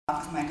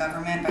for my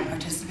government by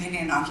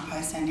participating in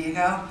Occupy San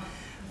Diego,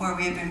 where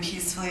we have been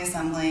peacefully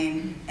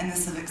assembling in the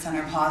Civic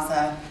Center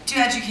Plaza to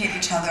educate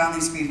each other on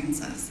these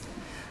grievances.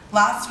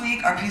 Last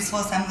week, our peaceful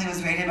assembly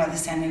was raided by the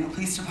San Diego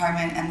Police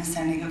Department and the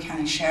San Diego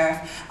County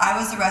Sheriff. I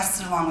was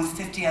arrested along with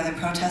 50 other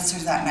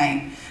protesters that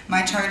night.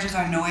 My charges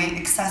are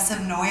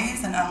excessive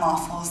noise and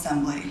unlawful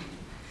assembly.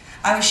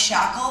 I was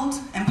shackled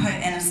and put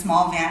in a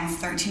small van with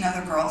 13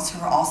 other girls who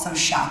were also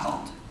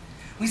shackled.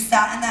 We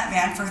sat in that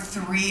van for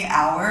 3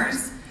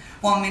 hours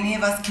while many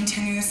of us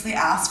continuously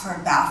asked for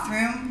a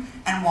bathroom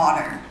and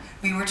water.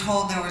 We were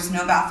told there was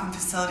no bathroom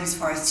facilities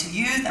for us to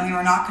use and we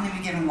were not going to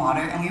be given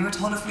water, and we were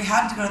told if we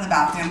had to go to the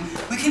bathroom,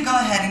 we could go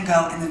ahead and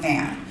go in the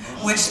van,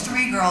 which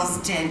 3 girls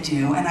did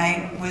do, and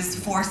I was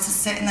forced to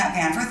sit in that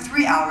van for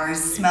 3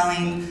 hours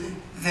smelling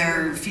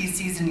their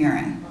feces and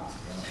urine.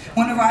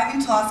 When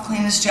arriving to Las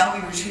Colinas jail,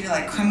 we were treated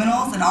like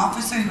criminals. An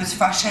officer who was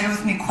frustrated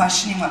with me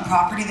questioning what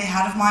property they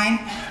had of mine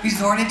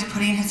resorted to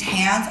putting his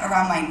hands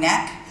around my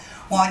neck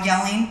while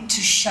yelling to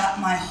shut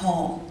my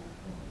hole.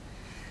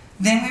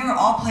 Then we were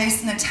all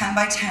placed in a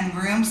 10-by-10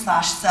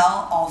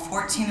 room/cell, all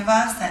 14 of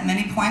us. At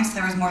many points,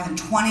 there was more than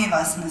 20 of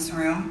us in this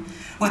room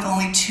with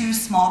only 2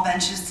 small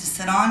benches to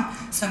sit on.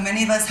 So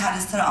many of us had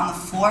to sit on the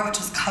floor, which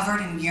was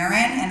covered in urine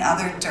and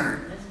other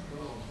dirt.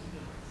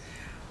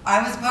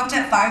 I was booked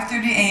at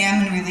 5:30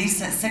 a.m. and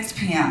released at 6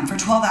 p.m. For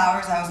 12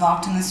 hours, I was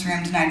locked in this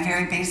room, denied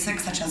very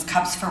basics such as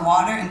cups for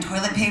water and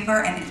toilet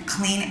paper and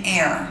clean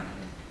air.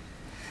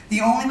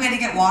 The only way to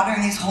get water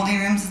in these holding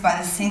rooms is by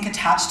the sink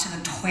attached to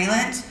the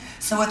toilet.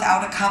 So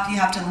without a cup, you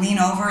have to lean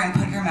over and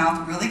put your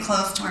mouth really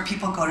close to where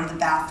people go to the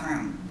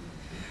bathroom.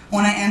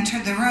 When I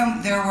entered the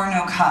room, there were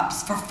no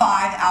cups. For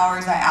 5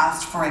 hours, I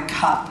asked for a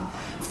cup.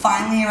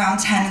 Finally, around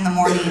 10 in the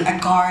morning, a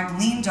guard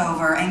leaned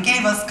over and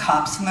gave us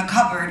cups from a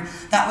cupboard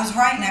that was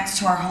right next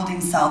to our holding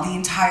cell the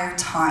entire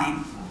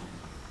time.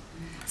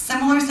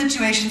 Similar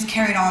situations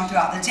carried on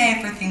throughout the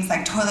day for things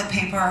like toilet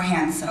paper or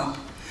hand soap.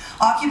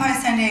 Occupy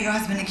San Diego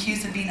has been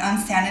accused of being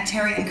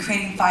unsanitary and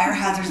creating fire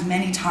hazards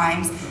many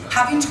times.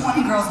 Having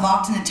 20 girls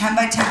locked in a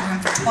 10-by-10 room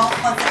for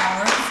 12+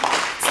 hours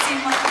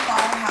seemed like a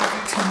fire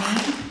hazard to me.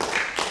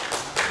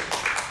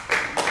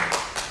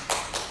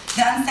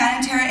 The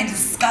unsanitary and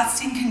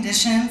disgusting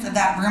conditions of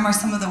that room are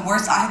some of the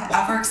worst I have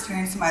ever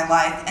experienced in my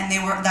life, and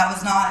that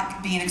was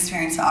not being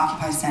experienced at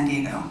Occupy San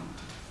Diego.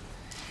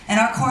 In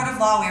our court of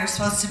law, we are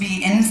supposed to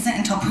be innocent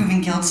until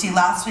proven guilty.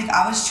 Last week,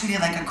 I was treated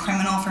like a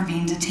criminal for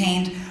being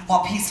detained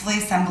while peacefully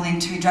assembling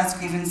to redress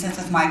grievances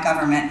with my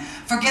government.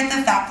 Forget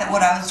the fact that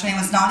what I was doing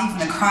was not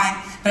even a crime,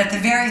 but at the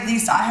very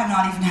least, I have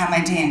not even had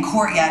my day in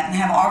court yet and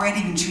have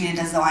already been treated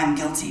as though I am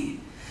guilty.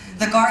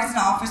 The guards and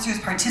officers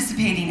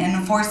participating in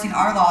enforcing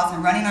our laws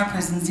and running our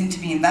prisons need to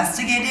be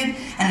investigated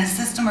and a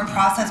system or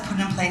process put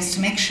in place to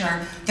make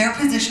sure their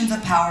positions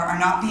of power are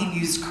not being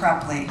used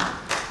corruptly.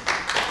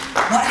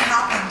 What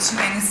happened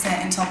to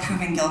innocent until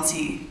proven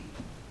guilty?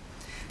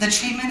 The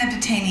treatment of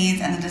detainees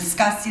and the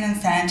disgusting and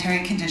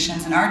sanitary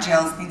conditions in our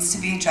jails needs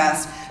to be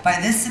addressed by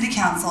this city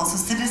council so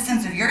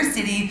citizens of your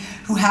city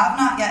who have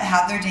not yet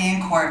had their day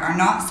in court are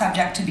not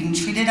subject to being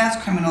treated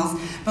as criminals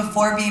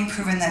before being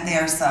proven that they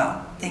are so.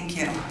 Thank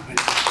you.